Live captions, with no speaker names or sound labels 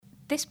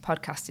This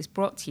podcast is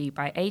brought to you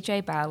by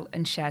AJ Bell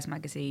and Shares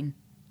Magazine.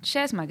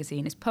 Shares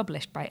Magazine is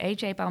published by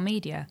AJ Bell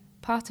Media,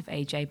 part of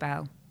AJ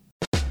Bell.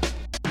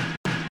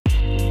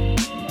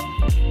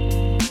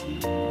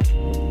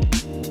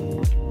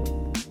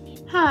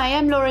 Hi,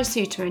 I'm Laura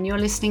Suter and you're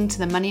listening to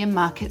the Money and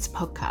Markets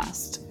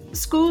podcast.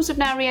 Schools have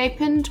now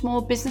reopened,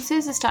 more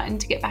businesses are starting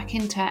to get back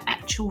into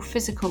actual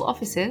physical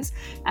offices,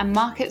 and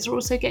markets are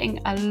also getting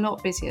a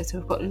lot busier, so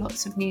we've got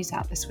lots of news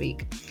out this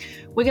week.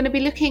 We're going to be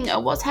looking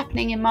at what's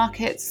happening in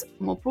markets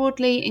more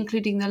broadly,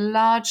 including the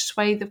large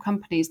swathe of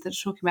companies that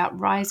are talking about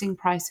rising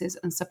prices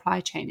and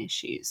supply chain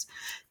issues.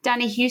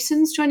 Danny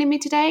Hewson's joining me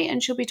today,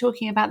 and she'll be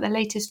talking about the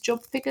latest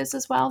job figures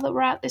as well that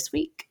were out this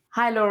week.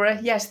 Hi, Laura.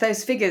 Yes,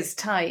 those figures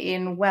tie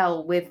in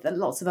well with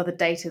lots of other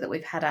data that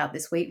we've had out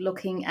this week,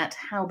 looking at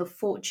how the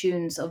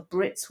fortunes of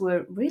Brits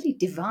were really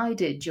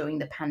divided during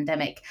the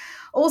pandemic.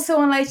 Also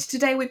on later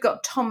today, we've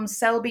got Tom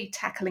Selby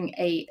tackling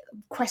a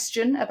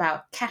question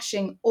about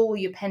cashing all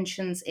your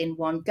pensions in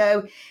one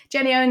go.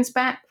 Jenny Owen's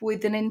back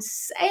with an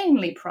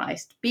insanely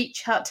priced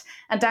beach hut,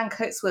 and Dan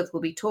Coatsworth will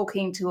be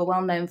talking to a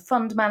well-known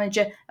fund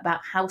manager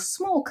about how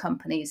small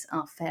companies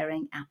are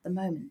faring at the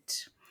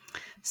moment.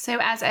 So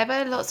as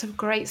ever, lots of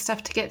great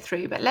stuff to get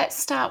through, but let's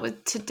start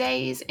with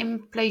today's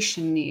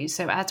inflation news.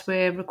 So as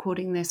we're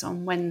recording this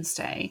on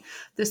Wednesday,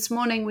 this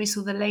morning we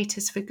saw the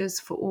latest figures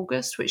for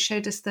August, which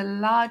showed us the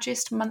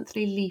largest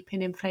monthly leap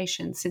in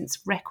inflation since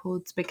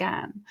records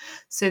began.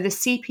 So the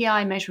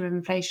CPI measure of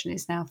inflation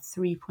is now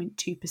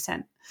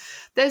 3.2%.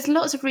 There's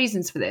lots of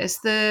reasons for this.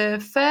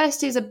 The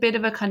first is a bit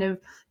of a kind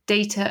of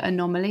data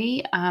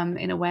anomaly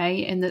in a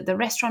way, in that the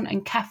restaurant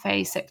and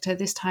cafe sector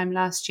this time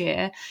last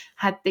year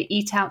had the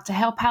Eat Out to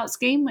Help Out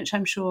scheme, which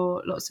I'm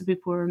sure lots of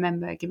people will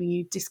remember, giving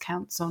you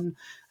discounts on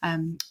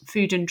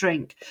food and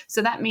drink.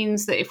 So that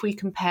means that if we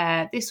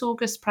compare this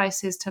August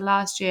prices to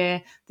last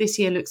year, this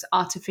year looks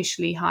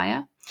artificially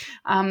higher.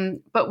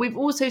 But we've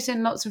also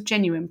seen lots of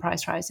genuine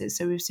price rises.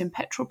 So we've seen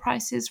petrol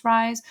prices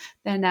rise.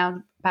 They're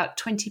now about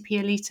 20p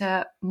a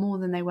litre more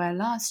than they were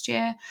last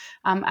year.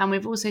 And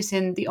we've also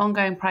seen the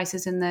ongoing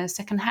prices in the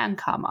second-hand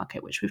car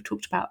market, which we've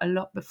talked about a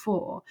lot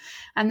before.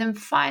 And then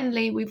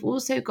finally, we've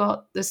also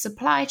got the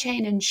supply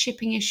chain and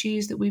shipping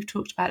issues that we've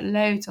talked about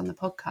loads on the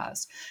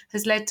podcast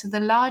has led to the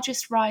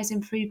largest rise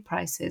in food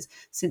prices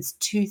since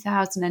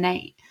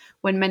 2008,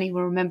 when many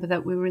will remember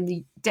that we were in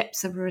the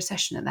depths of a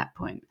recession at that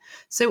point.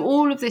 So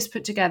all of this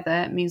put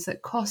together means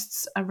that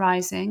costs are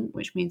rising,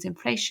 which means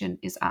inflation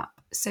is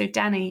up. So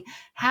Danny,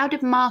 how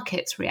did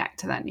markets react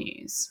to that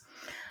news?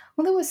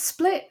 Well, there was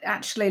split,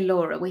 actually,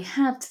 Laura. We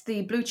had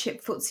the blue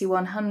chip FTSE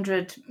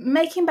 100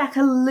 making back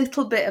a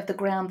little bit of the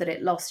ground that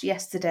it lost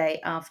yesterday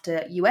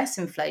after US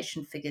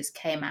inflation figures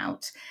came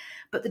out.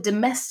 But the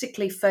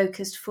domestically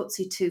focused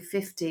FTSE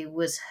 250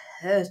 was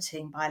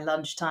hurting by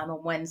lunchtime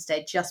on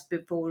Wednesday, just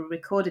before we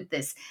recorded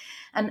this.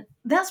 And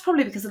that's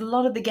probably because a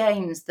lot of the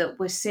gains that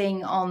we're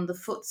seeing on the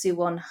FTSE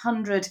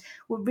 100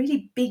 were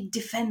really big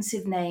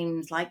defensive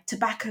names like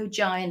tobacco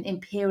giant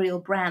Imperial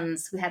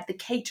Brands. We had the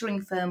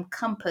catering firm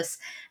Compass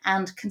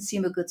and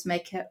consumer goods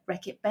maker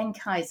Reckitt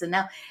Benckiser.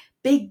 Now,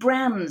 big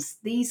brands,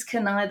 these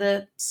can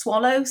either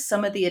swallow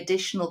some of the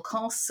additional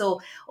costs or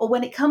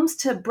when it comes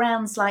to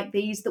brands like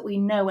these that we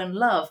know and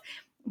love,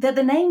 they're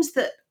the names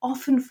that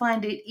often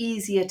find it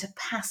easier to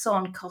pass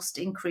on cost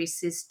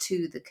increases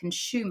to the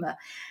consumer.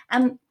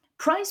 And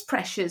price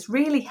pressures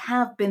really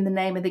have been the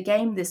name of the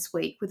game this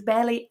week, with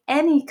barely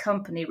any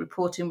company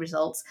reporting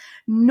results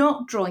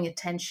not drawing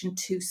attention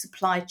to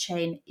supply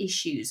chain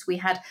issues. We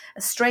had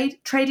a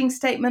straight trading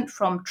statement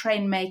from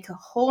train maker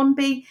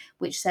Hornby,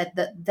 which said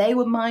that they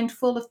were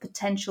mindful of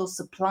potential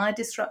supply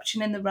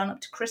disruption in the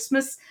run-up to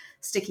Christmas.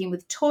 Sticking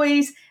with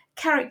toys,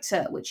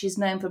 Character, which is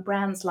known for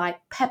brands like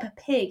Peppa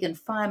Pig and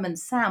Fireman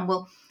Sam,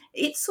 well,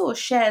 it saw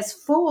shares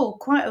fall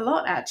quite a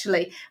lot,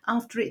 actually,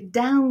 after it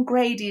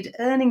downgraded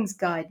earnings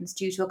guidance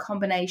due to a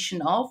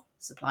combination of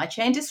supply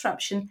chain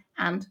disruption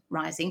and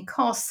rising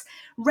costs.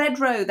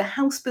 Redrow, the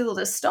house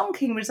builder,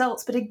 stonking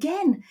results, but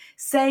again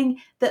saying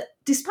that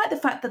despite the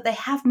fact that they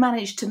have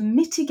managed to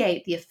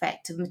mitigate the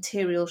effect of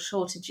material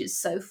shortages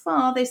so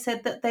far, they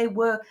said that they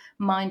were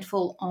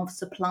mindful of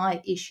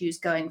supply issues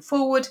going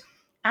forward.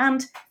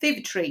 And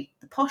Fever-Tree,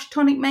 the posh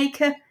tonic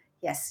maker,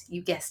 yes,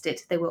 you guessed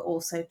it, they were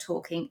also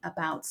talking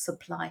about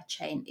supply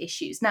chain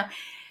issues. Now,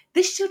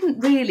 this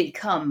shouldn't really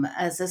come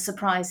as a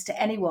surprise to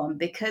anyone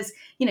because,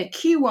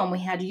 Q1 we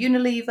had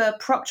Unilever,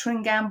 Procter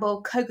 &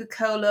 Gamble,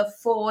 Coca-Cola,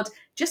 Ford,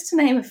 just to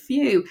name a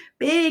few,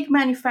 big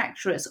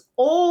manufacturers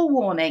all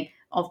warning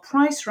of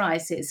price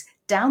rises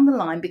down the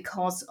line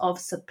because of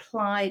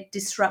supply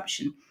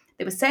disruption.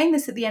 They were saying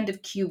this at the end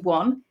of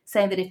Q1,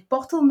 saying that if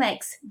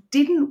bottlenecks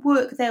didn't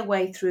work their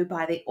way through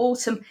by the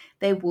autumn,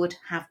 they would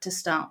have to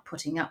start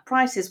putting up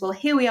prices. Well,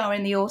 here we are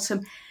in the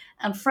autumn,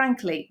 and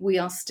frankly, we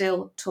are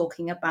still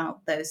talking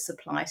about those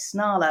supply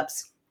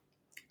snarl-ups.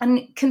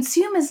 And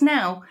consumers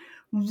now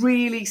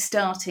really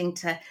starting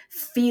to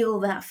feel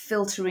that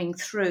filtering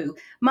through.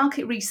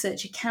 Market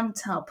researcher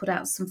Kantar put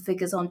out some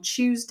figures on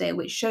Tuesday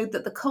which showed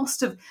that the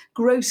cost of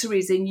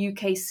groceries in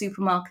UK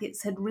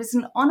supermarkets had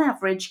risen on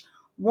average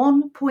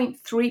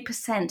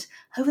 1.3%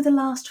 over the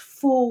last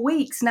 4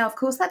 weeks. Now, of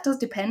course, that does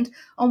depend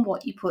on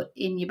what you put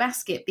in your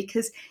basket,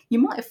 because you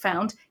might have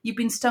found you've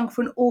been stung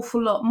for an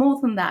awful lot more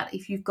than that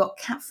if you've got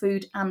cat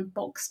food and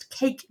boxed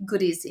cake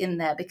goodies in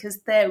there,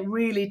 because they're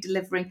really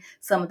delivering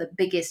some of the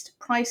biggest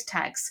price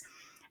tags.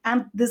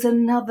 And there's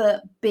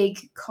another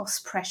big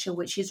cost pressure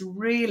which is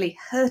really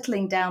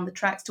hurtling down the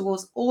tracks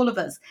towards all of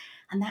us,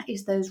 and that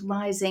is those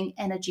rising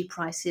energy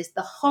prices,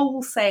 the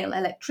wholesale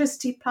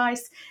electricity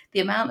price, the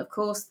amount, of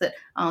course, that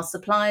our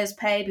suppliers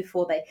pay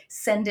before they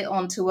send it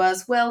on to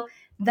us. Well,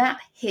 that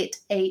hit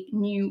a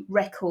new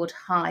record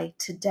high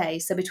today.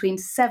 So between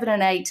 7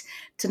 and 8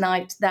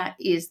 tonight, that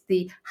is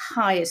the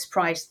highest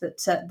price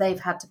that they've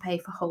had to pay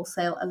for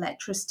wholesale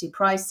electricity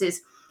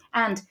prices.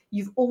 And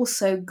you've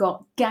also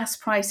got gas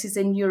prices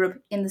in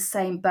Europe in the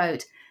same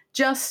boat.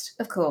 Just,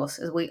 of course,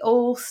 as we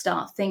all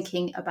start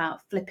thinking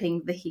about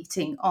flipping the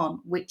heating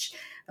on, which,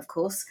 of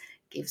course,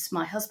 gives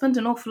my husband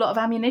an awful lot of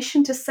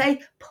ammunition to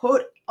say,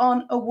 put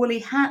on a woolly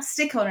hat,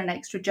 stick on an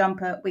extra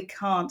jumper. We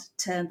can't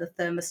turn the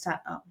thermostat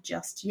up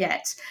just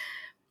yet.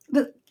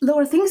 But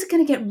Laura, things are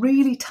going to get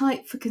really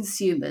tight for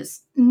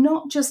consumers,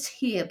 not just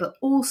here, but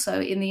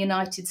also in the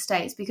United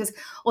States, because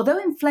although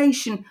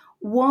inflation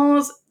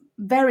was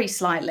very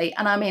slightly,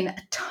 and I mean a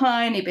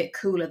tiny bit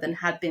cooler than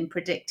had been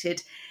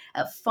predicted,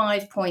 at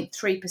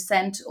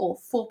 5.3% or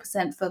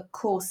 4% for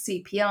core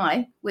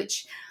CPI,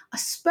 which I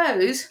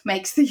suppose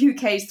makes the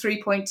UK's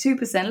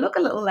 3.2% look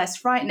a little less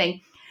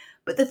frightening.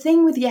 But the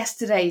thing with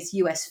yesterday's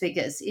US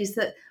figures is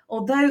that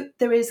although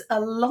there is a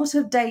lot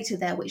of data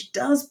there which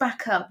does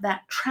back up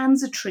that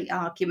transitory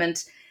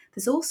argument,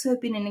 there's also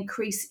been an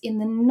increase in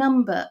the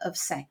number of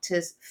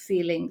sectors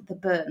feeling the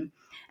burn.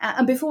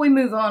 And before we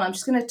move on, I'm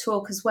just going to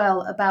talk as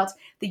well about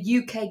the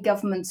UK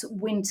government's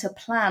winter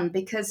plan,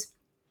 because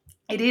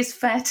it is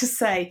fair to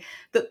say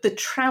that the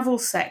travel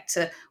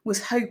sector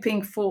was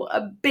hoping for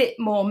a bit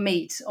more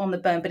meat on the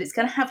bone, but it's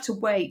going to have to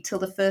wait till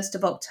the 1st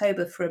of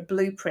October for a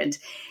blueprint.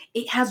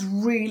 It has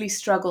really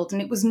struggled,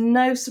 and it was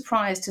no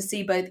surprise to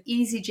see both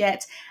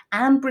EasyJet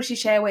and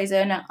British Airways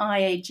owner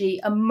IAG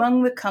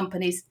among the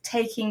companies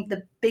taking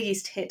the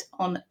biggest hit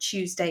on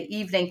Tuesday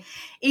evening.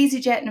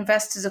 EasyJet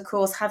investors, of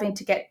course, having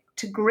to get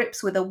to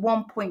grips with a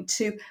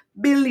 £1.2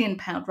 billion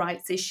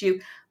rights issue.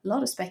 A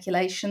lot of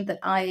speculation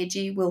that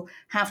IAG will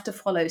have to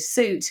follow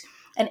suit.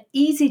 And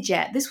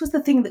EasyJet, this was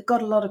the thing that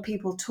got a lot of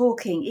people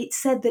talking. It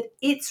said that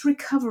its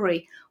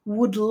recovery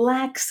would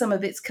lag some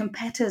of its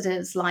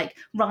competitors like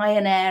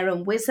Ryanair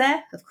and Wizz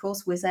Air. Of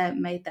course, Wizz Air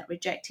made that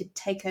rejected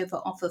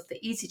takeover offer for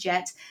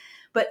EasyJet.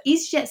 But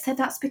EasyJet said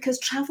that's because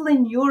travel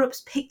in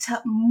Europe's picked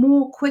up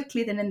more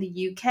quickly than in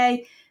the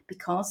UK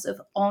because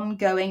of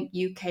ongoing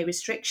UK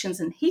restrictions.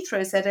 And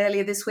Heathrow said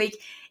earlier this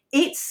week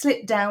it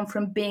slipped down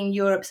from being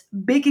Europe's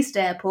biggest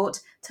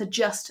airport to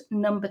just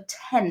number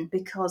 10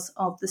 because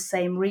of the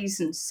same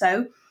reason.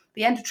 So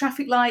the end of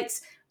traffic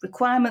lights,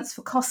 requirements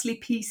for costly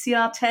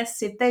PCR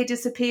tests, if they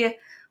disappear,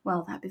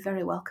 well, that'd be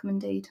very welcome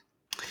indeed.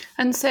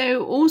 And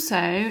so also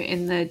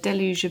in the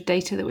deluge of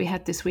data that we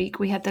had this week,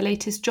 we had the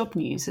latest job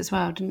news as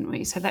well, didn't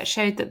we? So that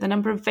showed that the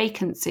number of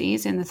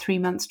vacancies in the 3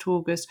 months to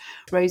August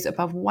rose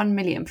above 1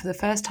 million for the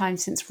first time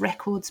since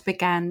records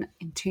began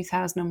in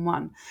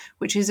 2001,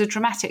 which is a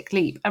dramatic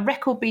leap, a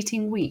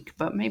record-beating week,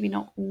 but maybe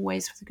not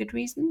always for the good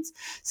reasons.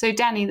 So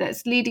Danny,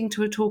 that's leading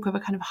to a talk of a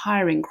kind of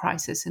hiring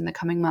crisis in the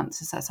coming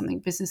months. Is that something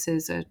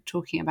businesses are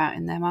talking about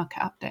in their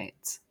market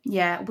updates?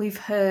 Yeah, we've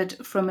heard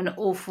from an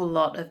awful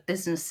lot of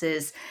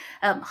businesses.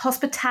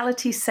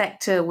 Hospitality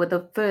sector were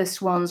the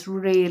first ones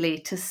really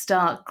to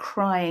start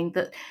crying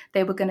that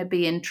they were going to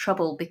be in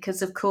trouble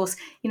because, of course,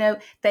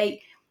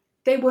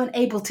 they weren't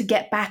able to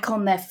get back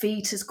on their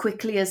feet as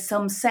quickly as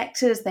some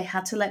sectors. They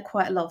had to let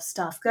quite a lot of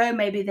staff go.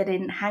 Maybe they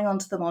didn't hang on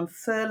to them on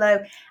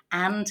furlough.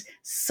 And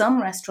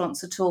some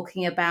restaurants are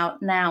talking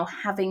about now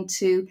having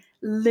to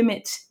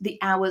limit the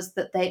hours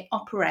that they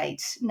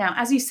operate. Now,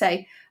 as you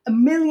say,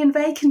 1 million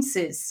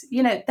vacancies,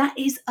 that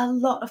is a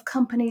lot of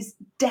companies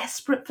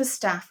desperate for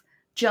staff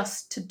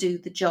just to do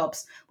the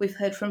jobs. We've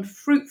heard from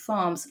fruit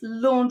farms,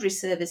 laundry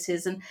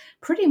services, and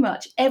pretty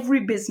much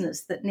every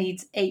business that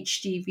needs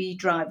HGV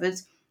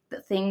drivers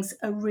that things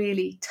are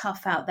really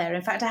tough out there.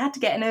 In fact, I had to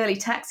get an early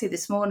taxi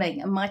this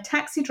morning, and my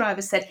taxi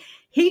driver said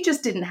he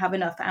just didn't have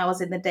enough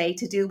hours in the day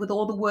to deal with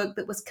all the work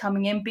that was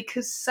coming in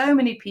because so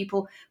many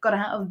people got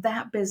out of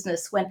that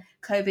business when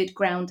COVID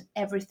ground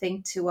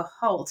everything to a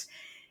halt.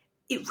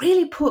 It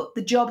really put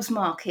the jobs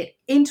market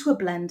into a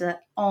blender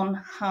on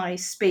high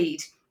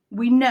speed.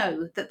 We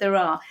know that there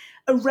are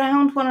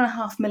around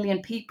 1.5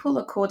 million people,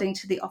 according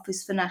to the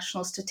Office for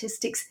National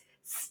Statistics,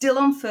 still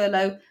on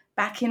furlough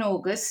back in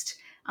August,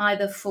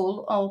 either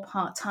full or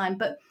part-time.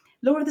 But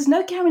Laura, there's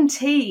no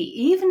guarantee,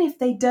 even if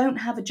they don't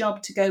have a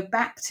job to go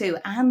back to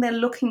and they're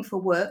looking for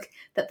work,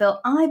 that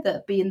they'll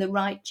either be in the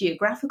right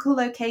geographical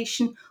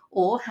location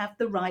or have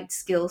the right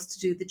skills to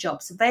do the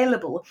jobs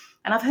available.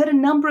 And I've heard a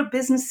number of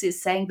businesses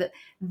saying that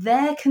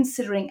they're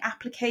considering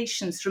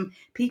applications from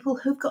people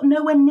who've got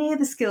nowhere near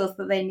the skills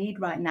that they need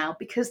right now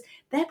because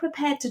they're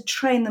prepared to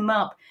train them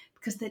up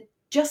because they're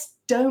just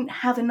don't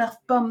have enough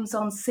bums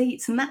on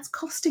seats, and that's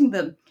costing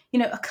them.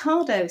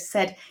 Ocado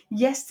said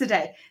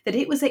yesterday that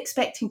it was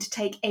expecting to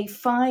take a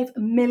 £5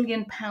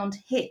 million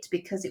hit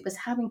because it was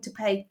having to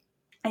pay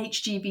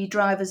HGV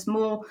drivers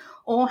more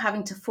or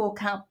having to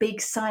fork out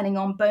big signing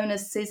on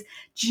bonuses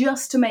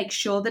just to make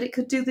sure that it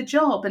could do the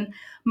job. And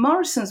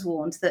Morrison's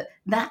warned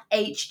that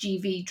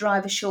HGV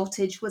driver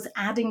shortage was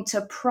adding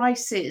to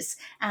prices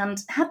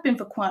and had been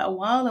for quite a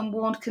while, and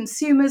warned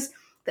consumers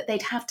that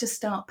they'd have to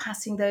start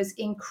passing those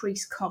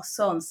increased costs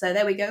on. So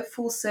there we go,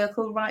 full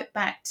circle, right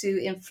back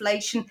to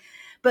inflation.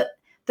 But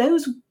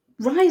those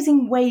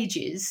rising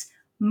wages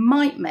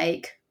might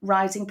make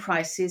rising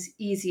prices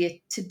easier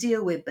to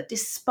deal with. But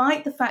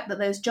despite the fact that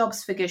those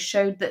jobs figures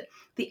showed that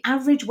the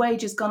average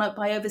wage has gone up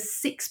by over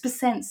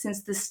 6%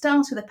 since the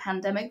start of the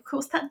pandemic, of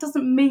course, that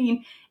doesn't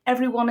mean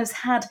everyone has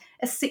had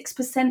a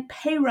 6%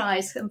 pay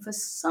rise. And for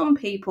some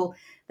people,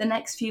 the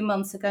next few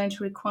months are going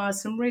to require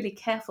some really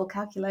careful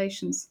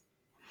calculations.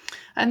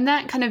 And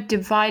that kind of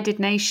divided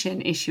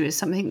nation issue is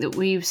something that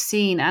we've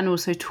seen and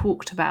also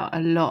talked about a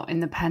lot in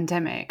the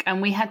pandemic.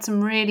 And we had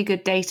some really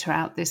good data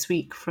out this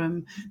week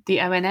from the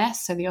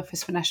ONS, so the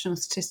Office for National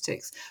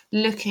Statistics,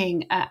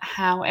 looking at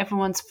how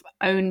everyone's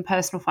own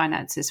personal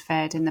finances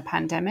fared in the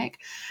pandemic.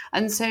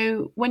 And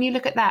so when you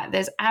look at that,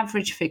 there's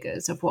average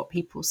figures of what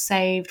people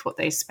saved, what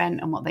they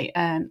spent and what they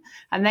earned.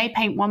 And they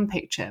paint one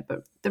picture,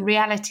 but the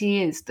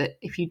reality is that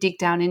if you dig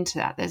down into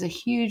that, there's a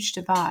huge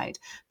divide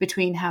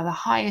between how the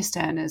highest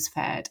earners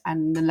fared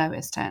and the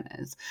lowest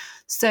earners.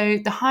 So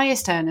the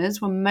highest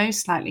earners were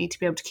most likely to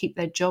be able to keep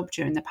their job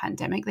during the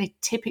pandemic. They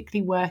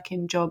typically work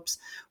in jobs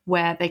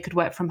where they could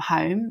work from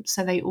home,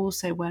 so they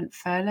also weren't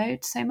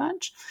furloughed so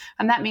much.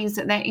 And that means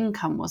that their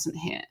income wasn't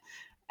hit.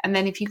 And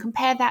then if you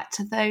compare that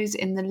to those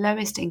in the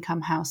lowest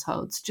income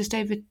households, just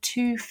over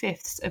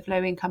 2/5 of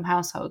low income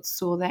households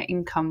saw their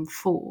income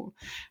fall.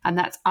 And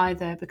that's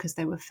either because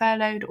they were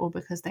furloughed or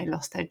because they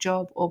lost their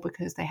job or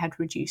because they had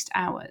reduced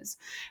hours.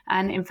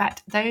 And in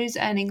fact, those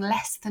earning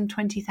less than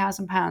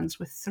 £20,000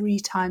 were 3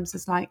 times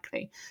as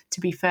likely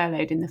to be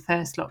furloughed in the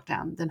first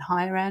lockdown than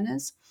higher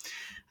earners.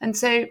 And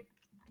so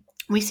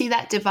we see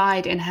that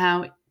divide in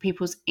how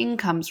people's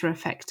incomes were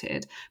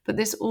affected, but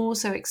this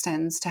also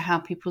extends to how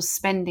people's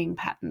spending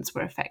patterns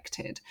were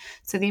affected.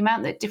 So the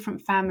amount that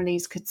different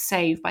families could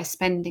save by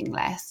spending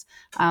less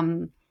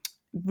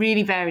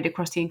really varied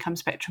across the income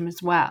spectrum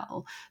as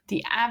well.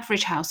 The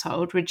average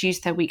household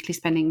reduced their weekly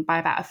spending by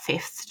about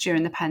 1/5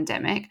 during the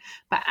pandemic,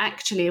 but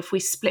actually if we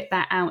split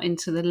that out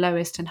into the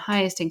lowest and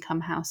highest income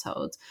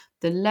households,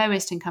 the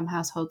lowest income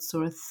households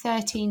saw a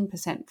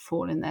 13%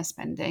 fall in their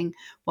spending,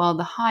 while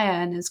the higher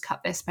earners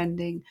cut their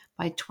spending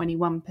by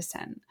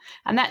 21%.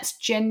 And that's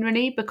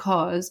generally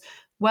because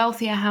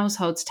wealthier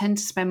households tend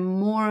to spend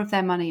more of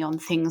their money on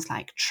things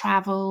like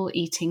travel,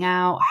 eating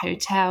out,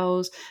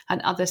 hotels,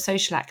 and other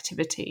social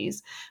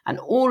activities. And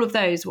all of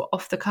those were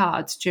off the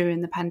cards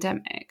during the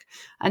pandemic.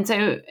 And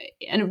so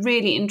a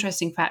really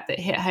interesting fact that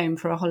hit home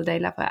for a holiday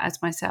lover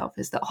as myself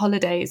is that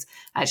holidays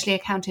actually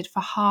accounted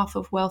for half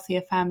of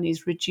wealthier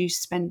families'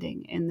 reduced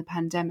spending in the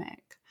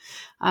pandemic.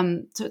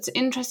 So it's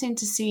interesting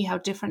to see how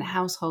different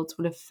households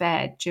will have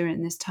fared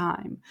during this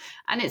time.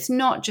 And it's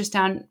not just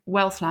down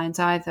wealth lines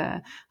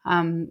either.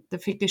 The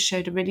figures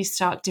showed a really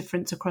stark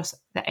difference across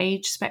the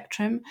age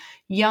spectrum.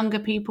 Younger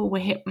people were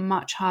hit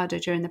much harder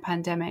during the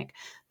pandemic.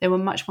 They were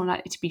much more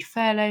likely to be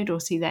furloughed or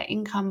see their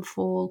income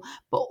fall,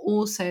 but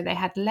also they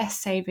had less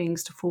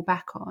savings to fall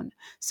back on.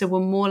 So were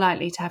more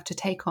likely to have to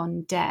take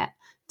on debt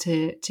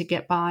to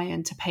get by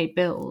and to pay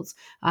bills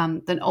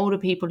than older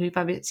people who've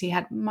obviously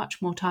had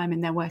much more time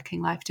in their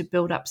working life to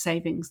build up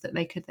savings that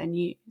they could then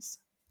use.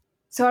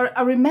 So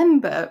I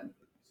remember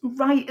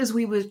right as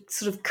we were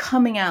sort of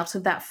coming out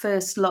of that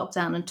first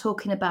lockdown and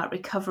talking about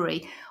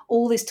recovery,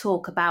 all this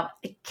talk about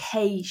a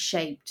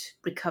K-shaped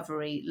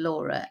recovery,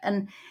 Laura.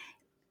 And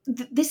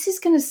this is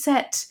going to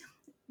set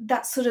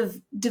that sort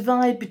of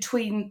divide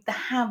between the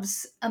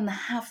haves and the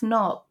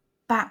have-not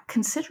back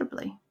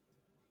considerably.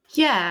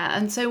 Yeah,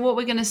 and so what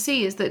we're going to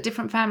see is that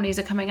different families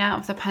are coming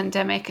out of the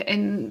pandemic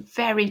in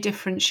very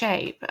different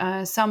shape.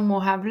 Some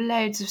will have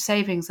loads of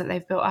savings that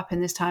they've built up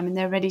in this time and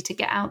they're ready to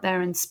get out there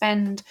and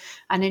spend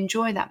and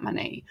enjoy that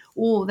money.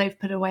 Or they've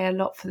put away a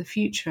lot for the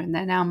future and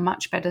they're now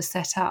much better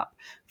set up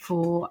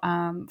for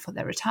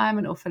their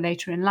retirement or for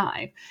later in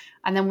life.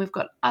 And then we've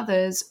got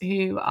others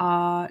who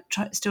are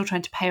still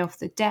trying to pay off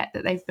the debt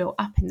that they've built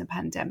up in the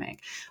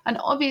pandemic. And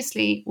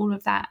obviously, all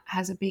of that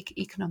has a big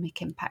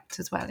economic impact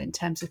as well in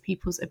terms of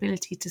people's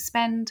ability to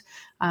spend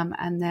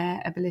and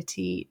their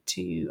ability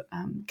to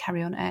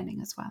carry on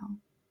earning as well.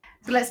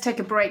 So let's take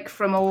a break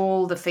from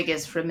all the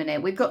figures for a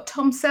minute. We've got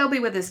Tom Selby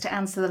with us to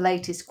answer the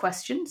latest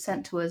question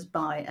sent to us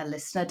by a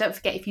listener. Don't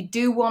forget, if you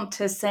do want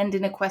to send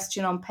in a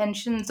question on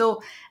pensions or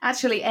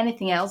actually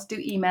anything else, do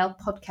email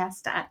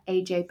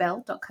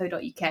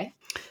podcast@ajbell.co.uk.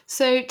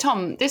 So,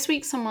 Tom, this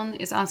week someone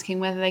is asking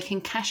whether they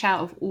can cash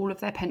out of all of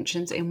their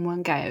pensions in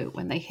one go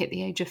when they hit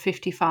the age of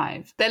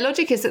 55. Their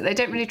logic is that they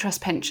don't really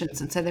trust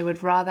pensions, and so they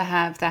would rather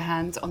have their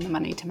hands on the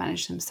money to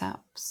manage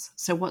themselves.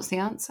 So what's the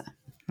answer?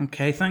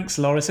 Okay, thanks,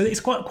 Laura. So it's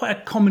quite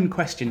a common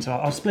question. So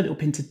I'll split it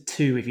up into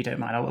two, if you don't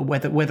mind.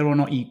 Whether or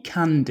not you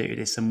can do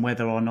this, and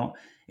whether or not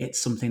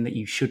it's something that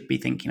you should be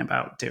thinking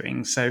about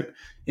doing. So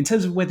in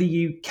terms of whether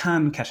you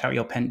can cash out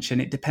your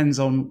pension, it depends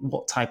on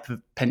what type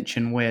of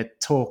pension we're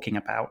talking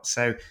about.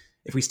 So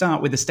if we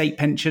start with the state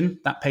pension,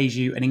 that pays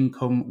you an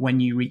income when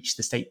you reach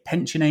the state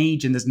pension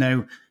age, and there's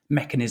no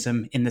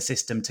mechanism in the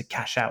system to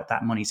cash out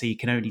that money. So you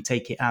can only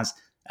take it as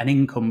an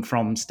income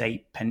from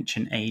state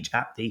pension age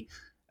at the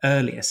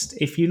earliest.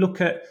 If you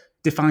look at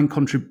defined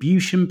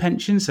contribution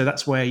pensions, so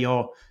that's where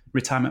your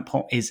retirement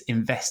pot is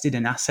invested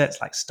in assets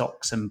like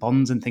stocks and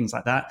bonds and things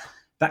like that,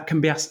 that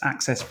can be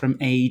accessed from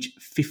age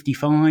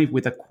 55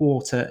 with a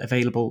quarter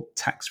available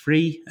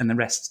tax-free and the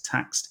rest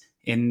taxed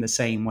in the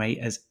same way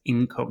as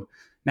income.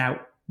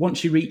 Now,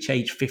 once you reach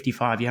age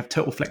 55, you have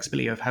total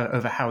flexibility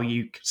over how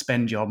you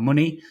spend your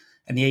money,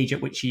 and the age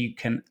at which you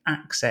can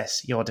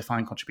access your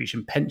defined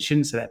contribution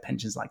pension, so they're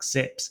pensions like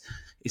SIPs,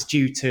 is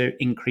due to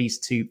increase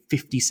to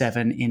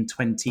 57 in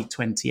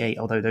 2028,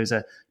 although those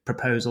are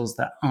proposals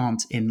that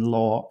aren't in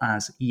law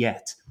as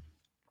yet.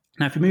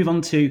 Now, if we move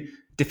on to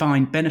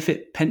defined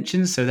benefit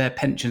pensions, so they're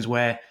pensions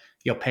where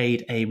you're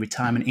paid a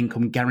retirement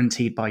income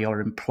guaranteed by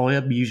your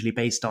employer, usually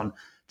based on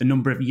the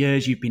number of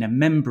years you've been a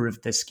member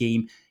of the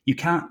scheme. You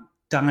can't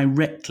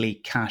directly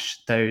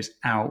cash those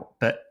out,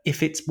 but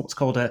if it's what's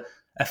called a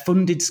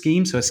funded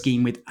scheme, so a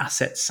scheme with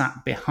assets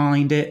sat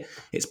behind it,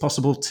 it's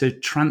possible to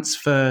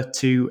transfer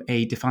to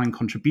a defined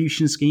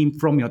contribution scheme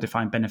from your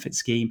defined benefit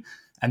scheme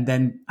and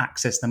then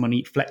access the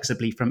money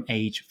flexibly from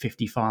age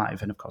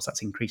 55. And of course,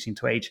 that's increasing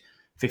to age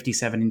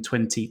 57 in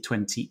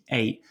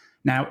 2028.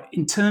 Now,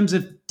 in terms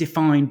of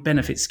defined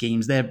benefit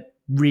schemes, they're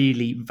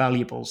really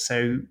valuable.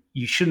 So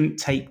you shouldn't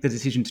take the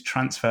decision to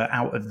transfer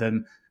out of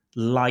them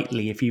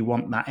lightly if you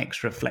want that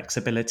extra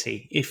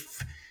flexibility.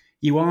 If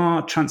you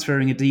are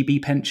transferring a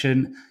DB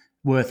pension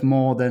worth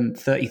more than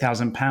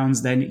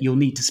 £30,000, then you'll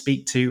need to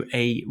speak to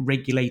a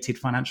regulated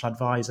financial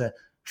advisor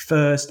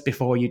first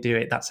before you do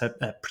it. That's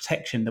a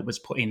protection that was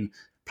put in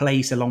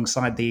place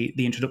alongside the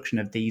introduction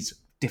of these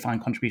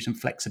defined contribution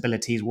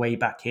flexibilities way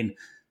back in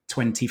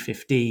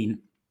 2015.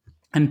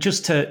 And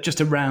just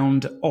to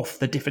round off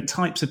the different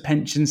types of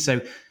pensions,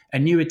 so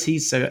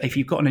annuities. So if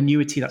you've got an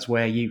annuity, that's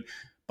where you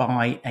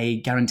buy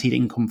a guaranteed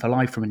income for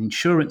life from an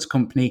insurance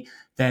company,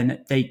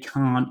 then they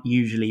can't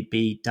usually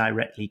be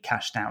directly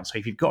cashed out. So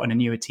if you've got an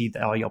annuity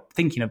or you're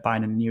thinking of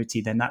buying an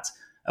annuity, then that's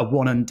a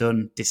one and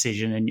done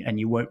decision, and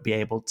you won't be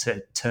able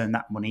to turn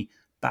that money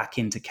back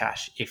into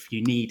cash if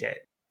you need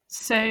it.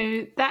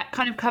 So that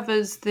kind of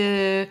covers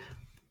the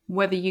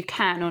whether you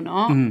can or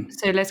not.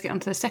 So let's get on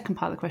to the second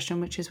part of the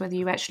question, which is whether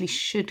you actually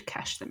should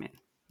cash them in.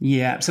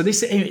 Yeah, so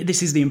this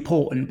is the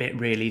important bit,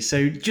 really.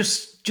 So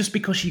just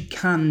because you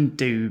can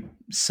do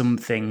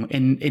something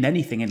in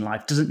anything in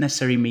life doesn't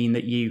necessarily mean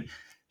that you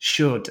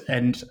should.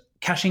 And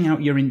cashing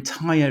out your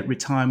entire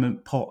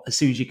retirement pot as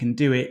soon as you can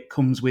do it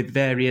comes with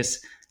various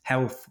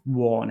health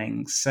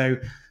warnings. So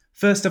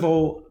first of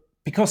all,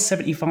 because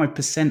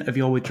 75% of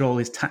your withdrawal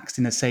is taxed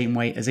in the same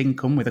way as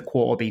income, with a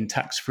quarter being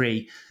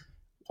tax-free,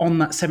 on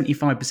that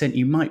 75%,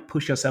 you might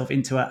push yourself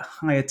into a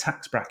higher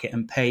tax bracket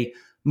and pay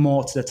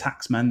more to the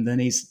taxman than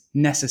is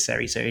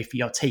necessary. So if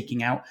you're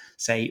taking out,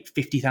 say,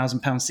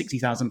 £50,000,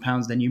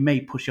 £60,000, then you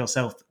may push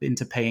yourself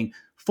into paying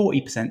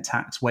 40%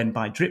 tax when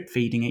by drip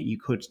feeding it, you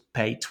could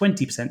pay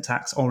 20%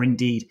 tax, or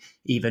indeed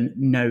even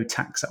no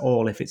tax at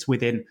all if it's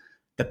within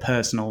the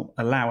personal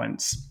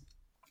allowance.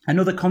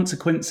 Another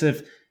consequence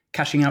of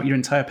cashing out your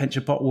entire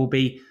pension pot will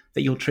be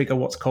that you'll trigger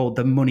what's called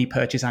the Money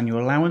Purchase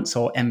Annual Allowance,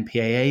 or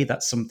MPAA.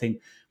 That's something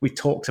we've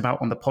talked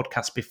about on the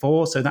podcast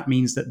before. So that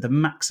means that the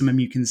maximum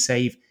you can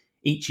save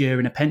each year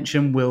in a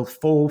pension will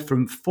fall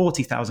from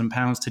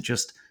 £40,000 to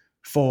just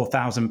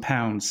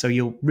 £4,000. So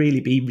you'll really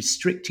be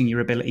restricting your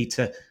ability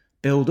to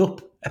build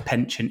up a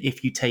pension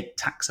if you take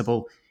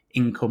taxable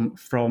income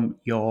from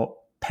your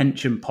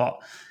pension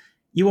pot.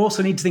 You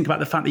also need to think about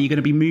the fact that you're going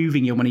to be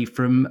moving your money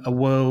from a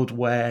world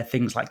where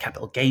things like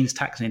capital gains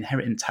tax and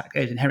inheritance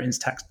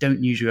tax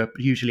don't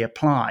usually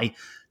apply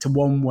to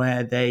one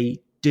where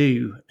they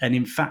do. And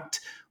in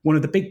fact, one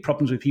of the big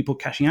problems with people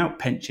cashing out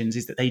pensions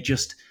is that they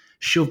just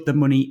shove the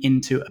money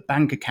into a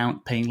bank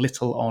account paying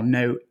little or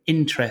no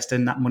interest,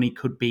 and that money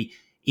could be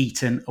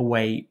eaten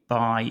away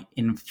by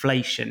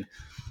inflation.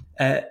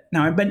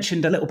 Now, I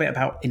mentioned a little bit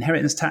about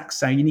inheritance tax,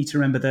 so you need to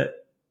remember that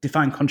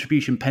defined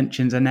contribution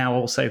pensions are now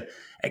also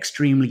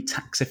extremely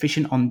tax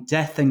efficient on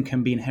death and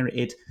can be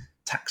inherited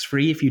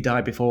tax-free if you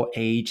die before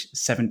age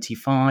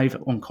 75.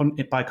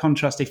 By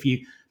contrast, if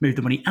you move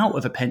the money out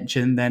of a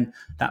pension, then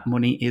that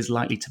money is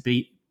likely to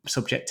be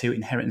subject to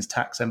inheritance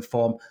tax and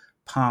form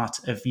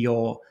part of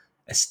your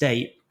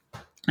estate.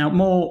 Now,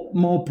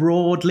 more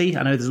broadly,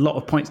 I know there's a lot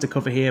of points to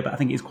cover here, but I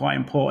think it's quite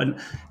important.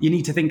 You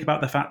need to think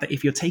about the fact that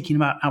if you're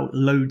taking out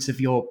loads of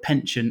your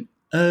pension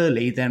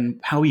early, then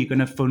how are you going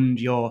to fund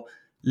your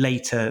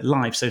later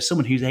life? So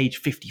someone who's age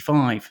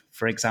 55,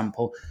 for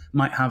example,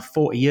 might have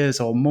 40 years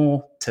or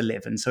more to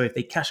live. And so if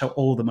they cash out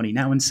all the money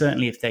now, and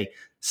certainly if they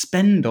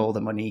spend all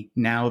the money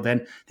now,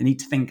 then they need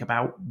to think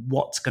about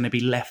what's going to be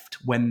left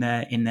when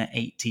they're in their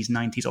 80s,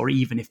 90s, or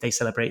even if they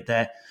celebrate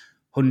their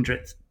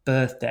 100th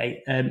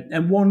birthday.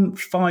 And one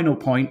final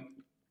point,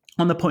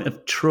 on the point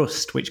of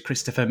trust, which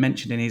Christopher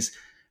mentioned in his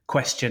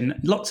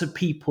question, lots of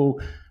people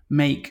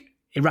make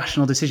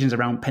irrational decisions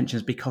around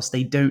pensions because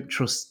they don't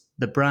trust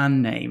the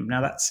brand name.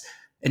 Now, that's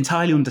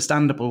entirely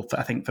understandable,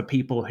 for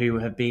people who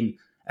have been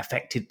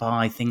affected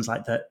by things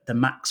like the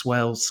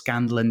Maxwell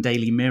scandal and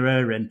Daily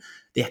Mirror and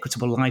the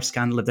Equitable Life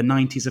scandal of the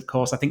 90s, of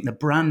course. I think the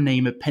brand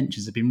name of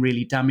pensions have been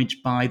really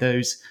damaged by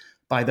those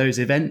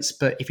events.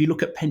 But if you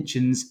look at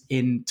pensions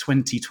in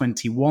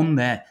 2021,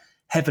 they're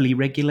heavily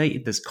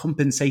regulated. There's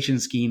compensation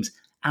schemes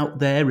out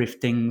there if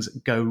things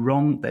go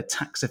wrong. They're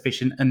tax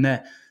efficient, and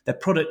they're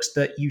products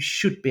that you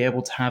should be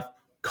able to have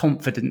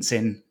confidence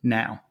in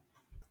now.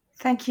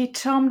 Thank you,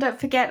 Tom. Don't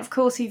forget, of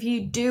course, if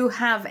you do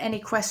have any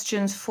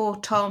questions for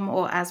Tom,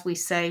 or as we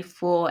say,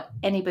 for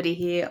anybody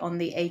here on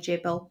the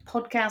AJ Bell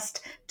podcast,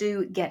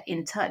 do get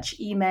in touch.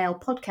 Email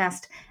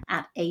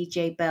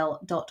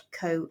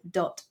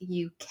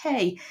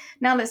podcast@ajbell.co.uk.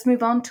 Now let's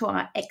move on to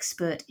our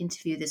expert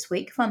interview this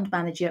week. Fund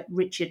manager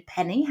Richard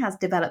Penny has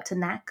developed a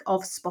knack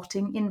of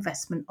spotting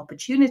investment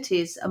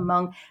opportunities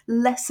among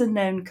lesser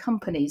known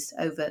companies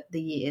over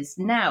the years.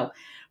 Now,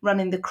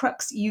 running the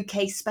Crux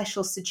UK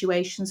Special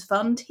Situations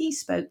Fund, he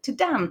spoke to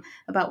Dan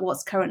about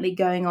what's currently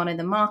going on in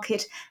the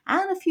market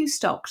and a few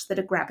stocks that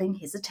are grabbing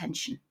his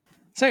attention.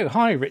 So,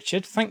 hi,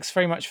 Richard. Thanks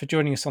very much for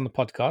joining us on the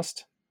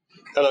podcast.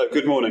 Hello,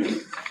 good morning.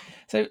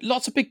 So,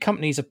 lots of big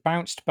companies have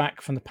bounced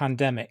back from the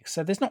pandemic,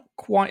 so there's not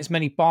quite as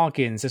many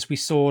bargains as we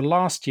saw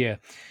last year.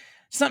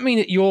 Does that mean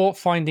that you're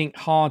finding it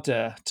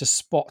harder to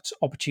spot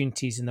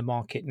opportunities in the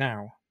market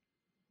now?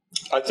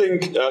 I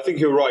think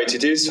you're right.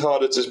 It is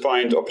harder to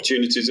find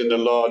opportunities in the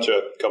larger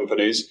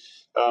companies,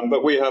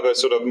 but we have a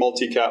sort of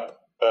multi-cap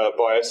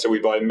bias, so we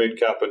buy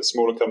mid-cap and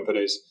smaller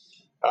companies.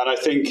 And I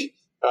think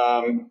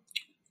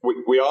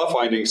we are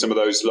finding some of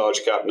those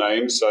large-cap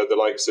names, so the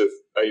likes of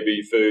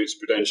AB Foods,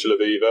 Prudential,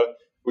 Aviva.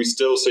 We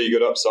still see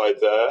good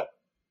upside there,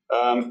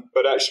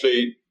 but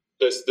actually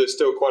there's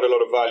still quite a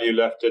lot of value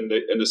left in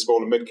the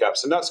smaller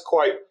mid-caps, and that's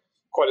quite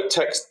a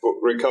textbook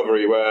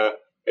recovery where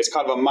it's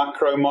kind of a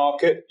macro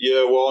market,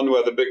 year one,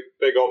 where the big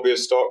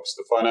obvious stocks,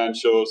 the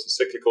financials, the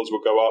cyclicals will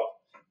go up.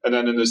 And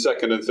then in the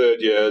second and third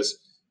years,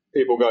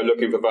 people go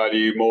looking for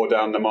value more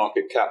down the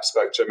market cap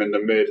spectrum in the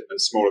mid and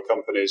smaller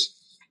companies,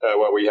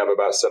 where we have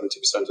about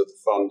 70% of the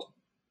fund.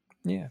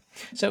 Yeah.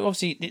 So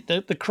obviously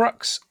the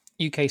Crux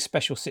UK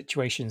Special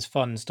Situations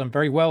Fund's done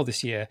very well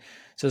this year.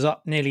 So it's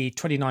up nearly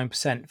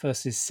 29%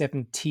 versus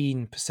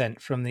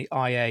 17% from the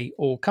IA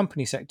or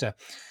company sector.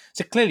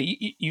 So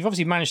clearly you've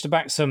obviously managed to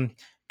back some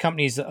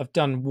companies that have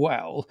done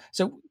well.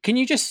 So can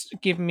you just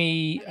give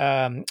me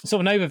sort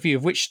of an overview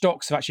of which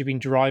stocks have actually been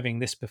driving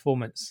this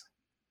performance?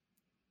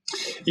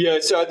 Yeah,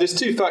 so there's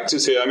two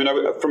factors here. I mean,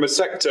 from a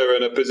sector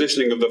and a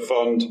positioning of the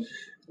fund,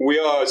 we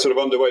are sort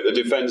of underweight the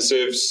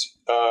defensives,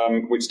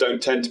 which don't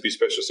tend to be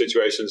special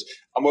situations,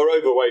 and we're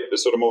overweight the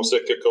sort of more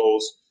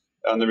cyclicals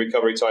and the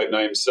recovery type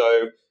names.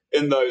 So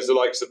in those, the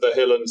likes of the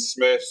Hill and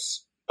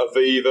Smiths,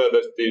 Aviva,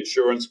 the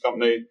insurance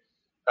company,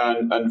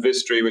 and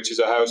Vistry, which is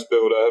a house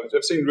builder,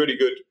 have seen really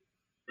good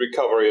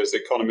recovery as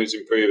the economy is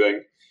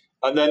improving.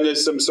 And then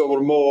there's some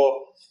sort of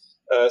more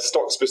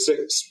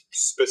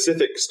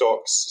stock-specific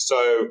stocks.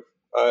 So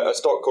a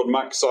stock called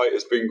Maxite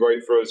has been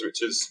great for us, which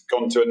has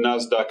gone to a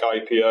NASDAQ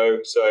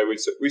IPO. So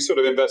we sort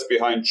of invest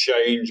behind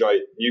change,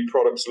 like new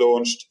products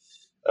launched,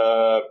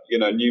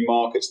 new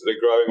markets that are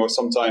growing, or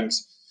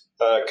sometimes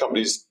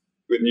companies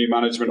with new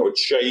management or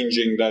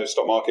changing their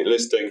stock market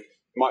listing.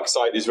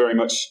 Maxite is very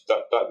much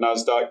that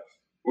NASDAQ.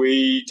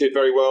 We did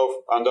very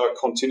well and are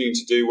continuing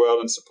to do well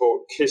and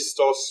support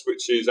Kistos,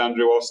 which is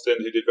Andrew Austin,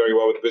 who did very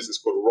well with a business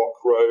called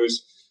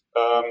Rockrose.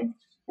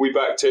 We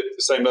backed it at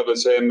the same level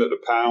as him at the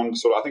pound,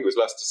 so I think it was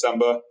last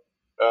December.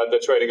 They're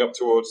trading up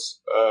towards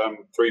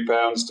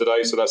 £3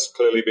 today, so that's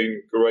clearly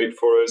been great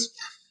for us.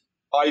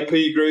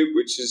 IP Group,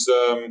 which is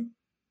a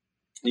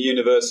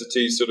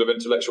university sort of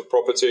intellectual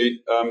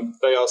property,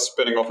 they are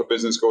spinning off a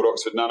business called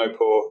Oxford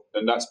Nanopore,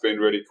 and that's been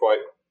really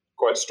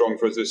quite strong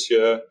for us this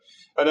year.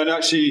 And then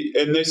actually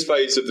in this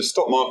phase of the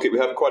stock market, we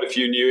have quite a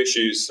few new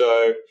issues.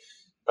 So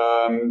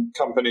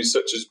companies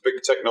such as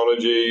Big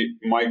Technology,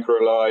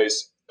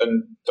 Microlise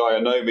and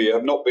Dianovi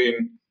have not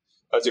been,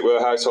 as it were,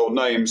 household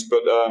names,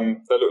 but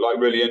they look like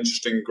really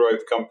interesting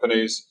growth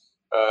companies.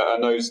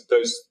 And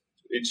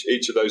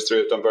each of those three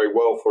have done very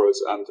well for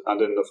us and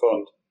in the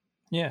fund.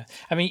 Yeah.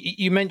 I mean,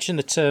 you mentioned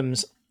the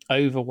terms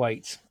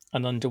overweight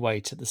and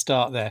underweight at the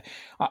start there.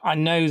 I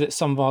know that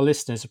some of our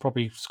listeners are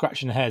probably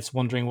scratching their heads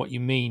wondering what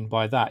you mean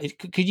by that.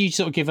 Could you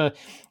sort of give a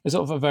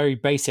sort of a very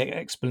basic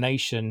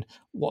explanation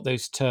what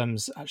those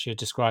terms actually are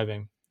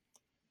describing?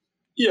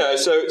 Yeah,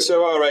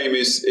 so our aim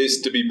is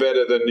to be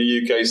better than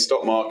the UK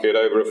stock market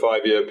over a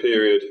 5-year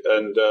period,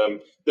 and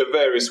there are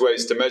various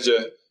ways to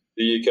measure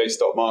the UK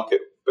stock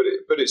market,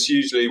 but it's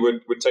usually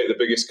would take the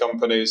biggest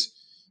companies,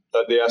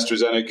 the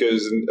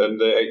AstraZenecas and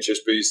the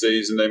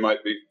HSBCs, and they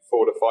might be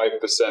 4 to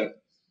 5%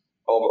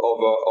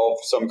 of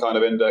some kind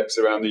of index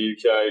around the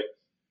UK.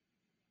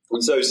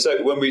 And so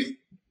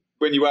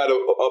when you add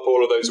up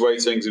all of those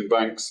weightings in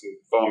banks and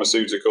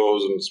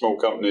pharmaceuticals and small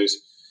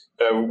companies,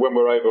 when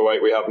we're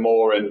overweight, we have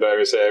more in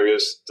various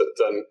areas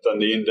than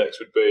the index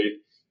would be.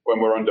 When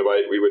we're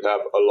underweight, we would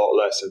have a lot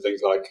less in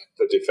things like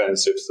the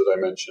defensives that I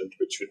mentioned,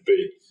 which would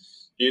be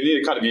you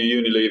need kind of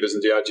your Unilevers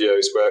and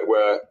Diageos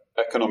where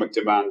economic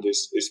demand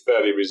is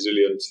fairly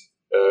resilient,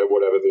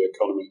 whatever the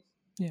economy.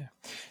 Yeah.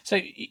 So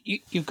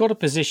you've got a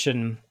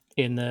position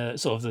in the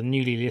sort of the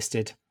newly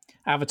listed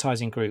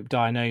advertising group,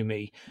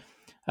 Dianomi.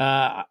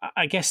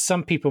 I guess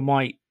some people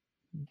might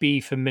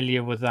be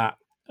familiar with that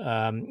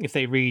if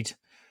they read,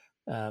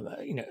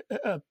 something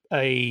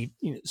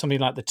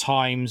like the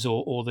Times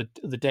or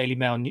the Daily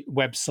Mail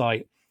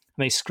website, and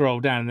they scroll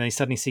down and they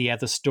suddenly see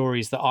other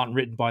stories that aren't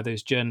written by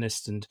those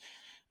journalists. And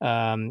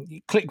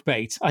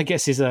clickbait, I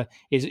guess, is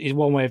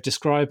one way of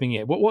describing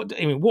it. What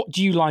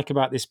do you like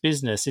about this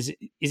business? Is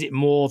it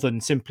more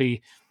than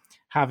simply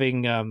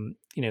having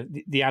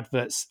the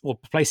adverts or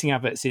placing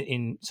adverts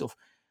in sort of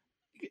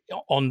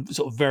on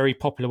sort of very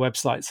popular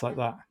websites like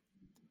that?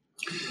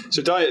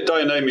 So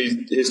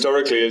Dianomi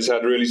historically has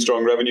had really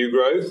strong revenue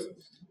growth,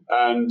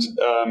 and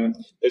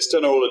it's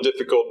done all the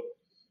difficult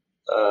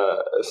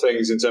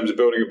things in terms of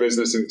building a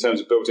business, in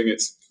terms of building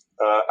its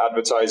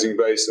advertising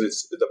base and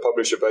the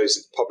publisher base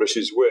it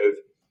publishes with.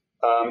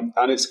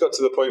 And it's got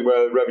to the point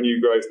where revenue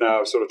growth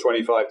now, sort of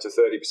 25 to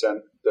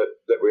 30%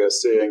 that we are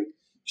seeing,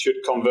 should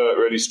convert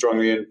really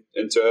strongly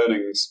into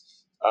earnings.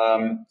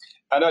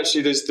 And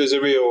actually, there's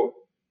a real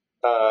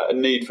a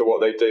need for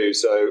what they do.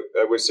 So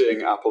we're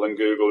seeing Apple and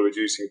Google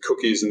reducing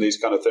cookies and these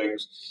kind of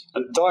things.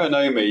 And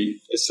Dianomi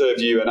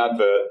serves you an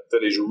advert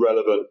that is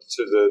relevant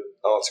to the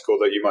article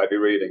that you might be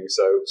reading.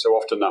 So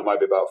often that might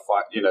be about,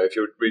 if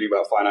you're reading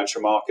about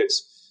financial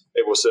markets,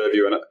 it will serve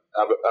you an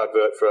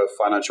advert for a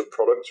financial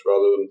product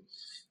rather than,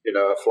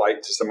 a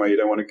flight to somewhere you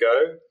don't want to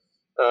go.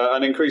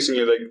 And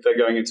increasingly they're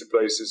going into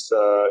places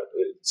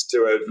to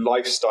a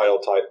lifestyle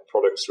type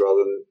products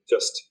rather than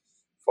just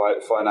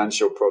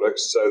financial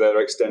products, so they're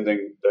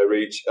extending their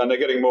reach and they're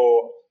getting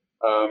more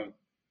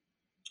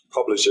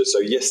publishers. So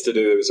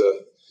yesterday there was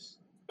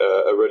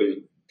a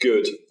really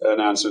good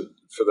announcement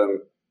for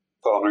them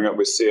partnering up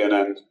with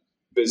CNN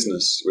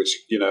Business,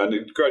 which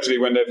and gradually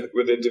when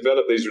they've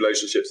developed these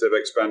relationships, they've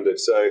expanded.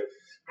 So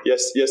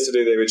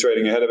yesterday they were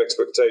trading ahead of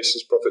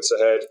expectations, profits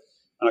ahead,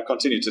 and I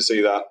continue to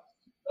see that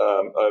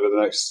over the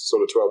next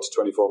sort of 12 to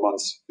 24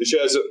 months. The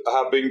shares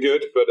have been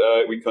good, but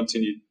we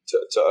continue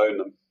to own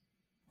them.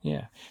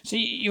 Yeah. So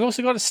you've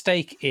also got a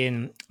stake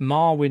in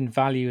Marwin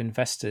Value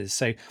Investors.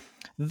 So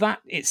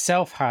that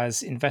itself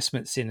has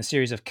investments in a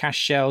series of cash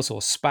shells or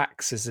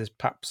SPACs, as is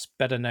perhaps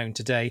better known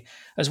today,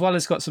 as well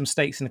as got some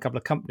stakes in a couple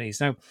of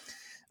companies. Now,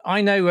 I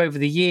know over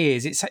the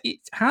years it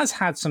has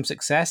had some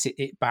success.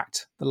 It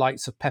backed the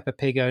likes of Peppa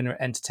Pig owner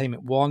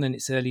Entertainment One in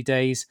its early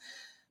days.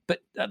 But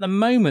at the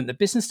moment, the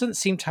business doesn't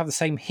seem to have the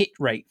same hit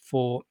rate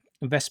for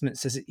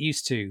investments as it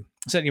used to.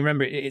 I certainly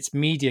remember its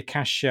media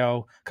cash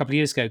shell a couple of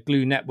years ago,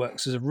 Glue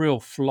Networks, was a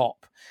real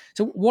flop.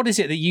 So what is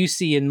it that you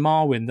see in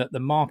Marwin that the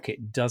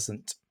market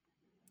doesn't?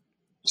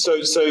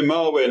 So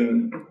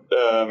Marwin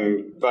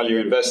Value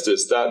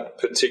Investors, that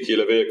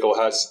particular vehicle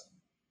has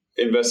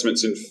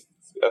investments in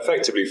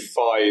effectively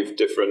 5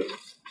 different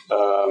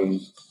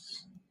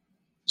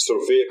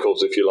sort of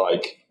vehicles, if you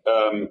like.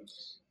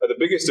 The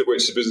biggest of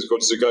which is a business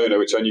called Zegona,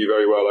 which I knew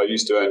very well. I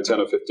used to own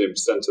 10 or 15% of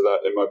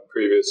that in my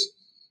previous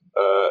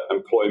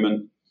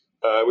employment.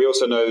 We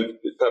also know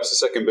perhaps the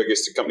second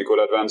biggest, a company called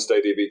Advanced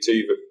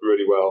ADVT,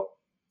 really well.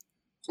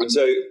 And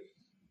so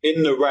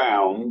in the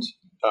round,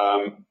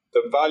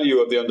 the value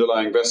of the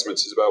underlying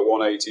investments is about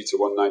 180 to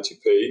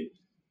 190p.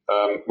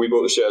 We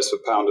bought the shares for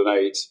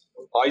 £1.08.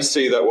 I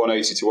see that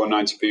 180 to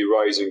 190p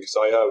rising because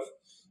I have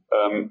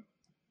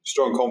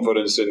strong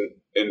confidence in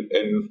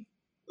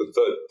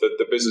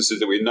the businesses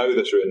that we know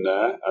that are in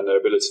there and their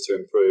ability to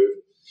improve.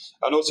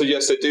 And also,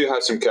 yes, they do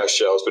have some cash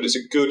shells, but it's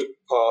a good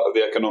part of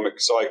the economic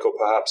cycle,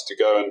 perhaps, to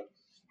go and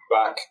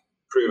back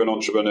proven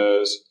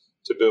entrepreneurs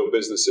to build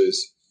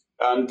businesses.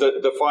 And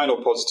the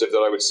final positive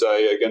that I would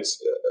say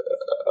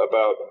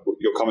about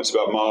your comments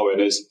about Marwin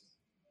is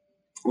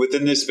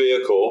within this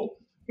vehicle,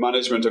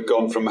 management have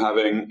gone from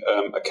having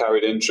a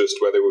carried interest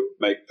where they would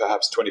make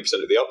perhaps 20%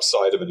 of the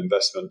upside of an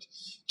investment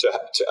to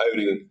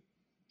owning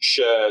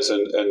shares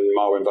and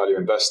Marwin Value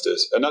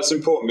Investors. And that's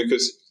important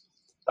because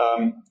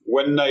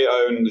when they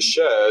own the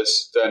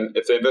shares, then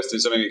if they invest in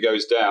something that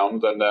goes down,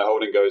 then their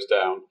holding goes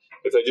down.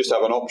 If they just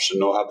have an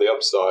option or have the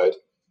upside,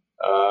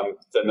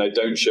 then they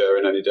don't share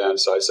in any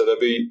downside. So they'll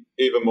be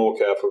even more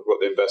careful with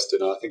what they invest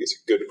in. And I think it's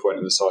a good point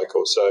in the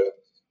cycle. So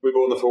we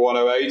bought them for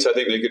 108. I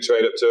think they could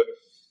trade up to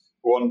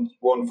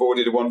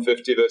 140 to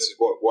 150 versus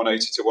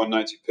 180 to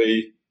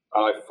 190p.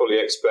 And I fully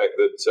expect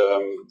that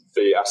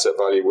the asset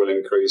value will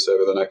increase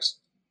over the next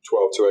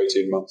 12 to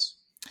 18 months.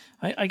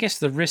 I guess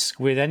the risk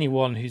with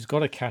anyone who's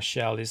got a cash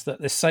shell is that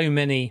there's so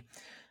many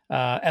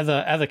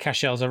other cash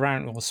shells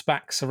around or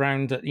SPACs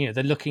around that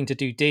they're looking to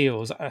do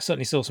deals. I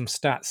certainly saw some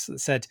stats that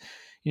said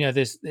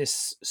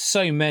there's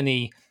so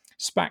many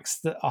SPACs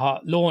that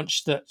are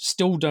launched that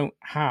still don't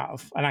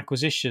have an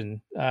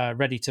acquisition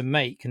ready to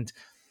make, and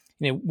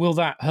will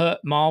that hurt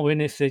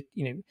Marwin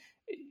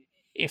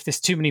if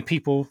there's too many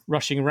people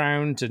rushing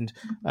around and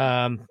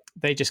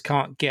they just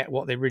can't get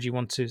what they really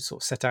want to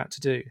sort of set out to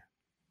do?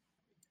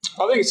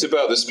 I think it's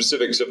about the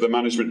specifics of the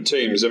management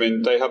teams. I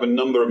mean, they have a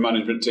number of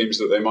management teams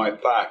that they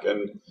might back.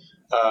 And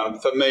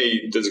for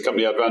me, there's a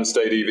company, Advanced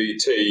State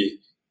EVT,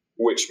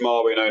 which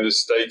Marwin owned a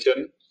stake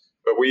in.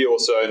 But we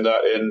also own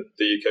that in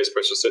the UK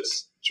Special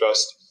Sits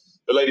Trust.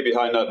 The lady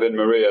behind that, Vin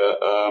Maria,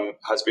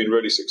 has been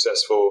really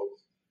successful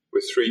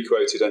with 3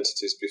 quoted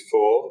entities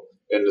before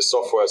in the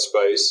software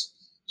space.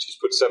 She's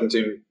put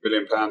 £17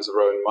 million of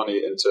her own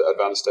money into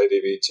Advanced State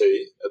EVT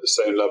at the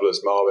same level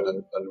as Marwin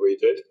and we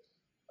did.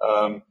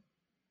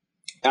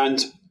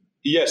 And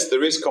yes,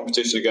 there is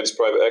competition against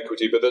private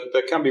equity, but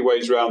there can be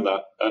ways around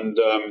that. And,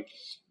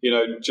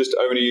 just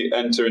only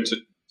enter into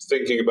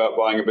thinking about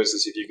buying a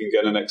business if you can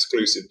get an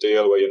exclusive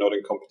deal where you're not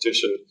in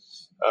competition.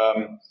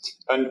 I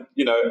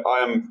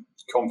am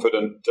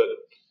confident that,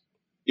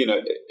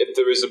 if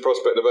there is a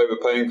prospect of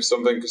overpaying for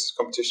something because it's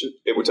competition,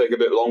 it will take a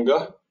bit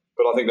longer.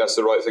 But I think that's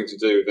the right thing to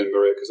do with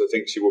Maria, because I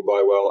think she will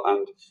buy well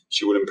and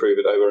she will improve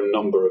it over a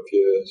number of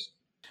years.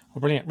 Well,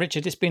 brilliant.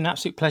 Richard, it's been an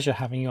absolute pleasure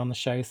having you on the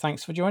show.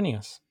 Thanks for joining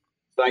us.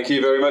 Thank you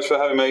very much for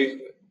having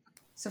me.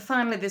 So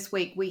finally this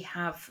week we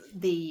have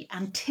the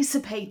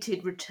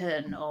anticipated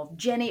return of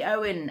Jenny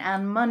Owen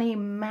and Money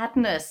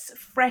Madness,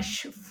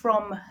 fresh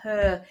from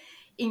her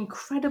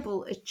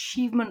incredible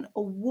achievement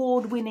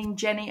award-winning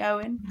Jenny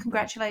Owen.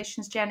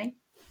 Congratulations, Jenny.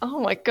 Oh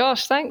my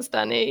gosh, thanks,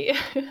 Danny.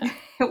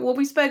 Well,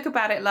 we spoke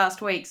about it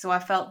last week, so I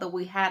felt that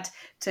we had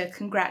to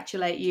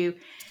congratulate you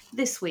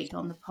this week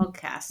on the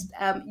podcast.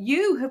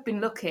 You have been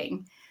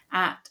looking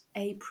at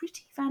a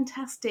pretty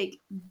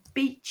fantastic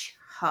beach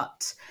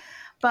hut,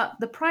 but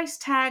the price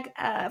tag,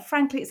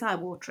 frankly, it's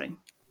eye-watering.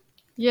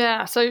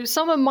 Yeah, so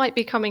summer might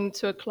be coming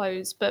to a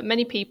close, but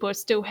many people are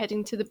still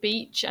heading to the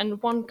beach,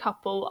 and one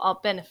couple are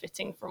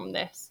benefiting from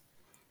this.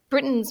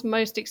 Britain's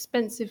most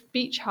expensive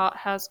beach hut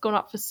has gone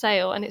up for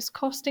sale, and it's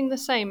costing the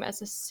same as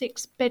a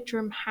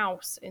 6-bedroom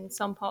house in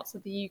some parts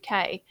of the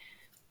UK.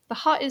 The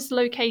hut is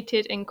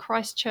located in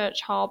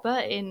Christchurch Harbour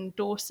in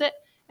Dorset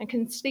and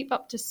can sleep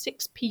up to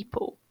 6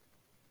 people.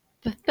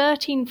 The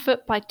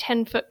 13-foot by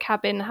 10-foot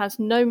cabin has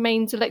no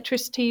mains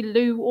electricity,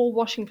 loo or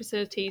washing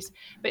facilities,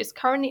 but is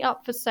currently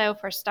up for sale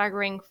for a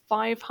staggering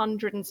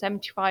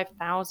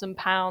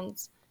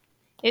 £575,000.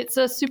 It's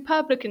a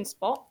superb looking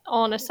spot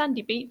on a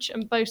sandy beach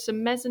and boasts a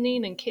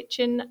mezzanine and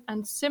kitchen,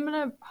 and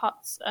similar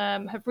huts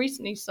have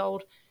recently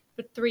sold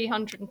for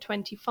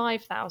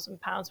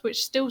 £325,000,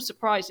 which still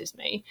surprises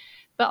me.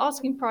 But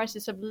asking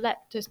prices have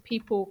leapt as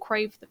people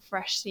crave the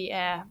fresh sea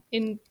air.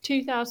 In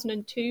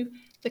 2002,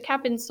 the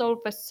cabin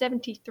sold for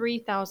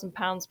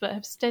 £73,000, but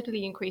have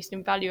steadily increased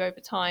in value over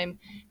time.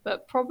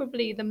 But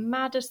probably the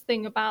maddest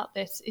thing about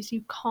this is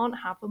you can't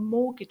have a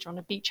mortgage on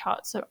a beach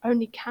hut, so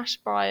only cash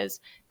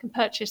buyers can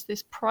purchase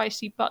this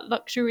pricey but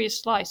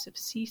luxurious slice of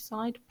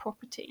seaside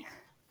property.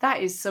 That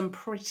is some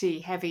pretty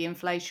heavy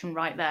inflation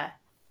right there.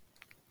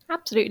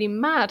 Absolutely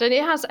mad, and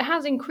it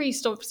has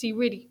increased obviously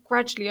really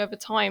gradually over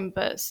time,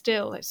 but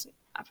still it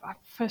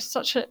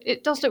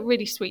does look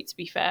really sweet, to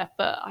be fair,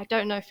 but I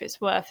don't know if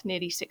it's worth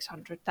nearly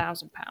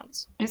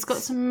 £600,000. It's got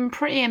some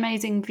pretty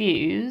amazing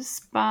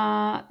views,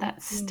 but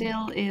that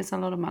still is a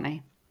lot of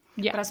money.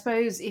 Yeah, but I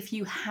suppose if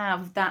you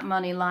have that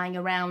money lying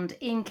around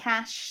in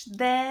cash,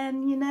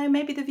 then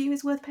maybe the view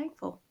is worth paying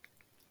for.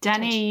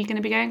 Danny, are you going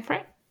to be going for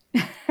it?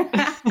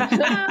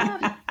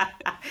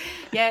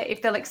 Yeah,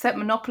 if they'll accept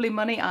Monopoly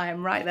money, I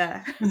am right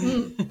there.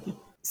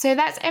 So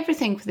that's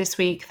everything for this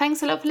week.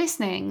 Thanks a lot for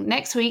listening.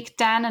 Next week,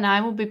 Dan and I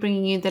will be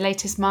bringing you the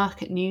latest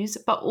market news,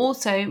 but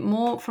also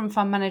more from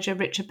fund manager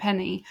Richard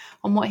Penny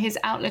on what his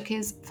outlook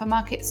is for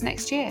markets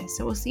next year.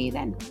 So we'll see you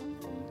then.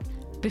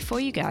 Before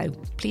you go,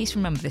 please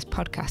remember this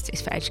podcast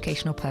is for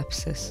educational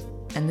purposes,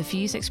 and the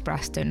views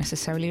expressed don't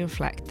necessarily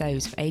reflect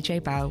those of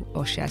AJ Bell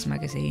or Shares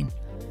Magazine.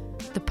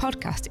 The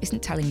podcast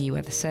isn't telling you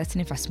whether certain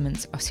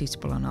investments are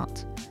suitable or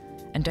not.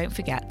 And don't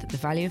forget that the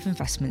value of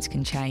investments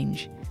can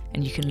change,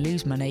 and you can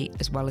lose money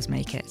as well as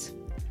make it.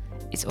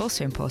 It's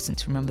also important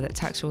to remember that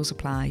tax rules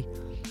apply,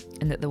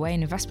 and that the way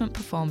an investment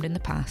performed in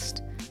the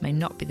past may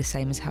not be the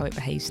same as how it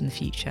behaves in the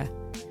future.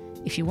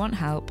 If you want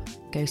help,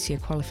 go see a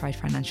qualified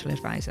financial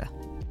advisor.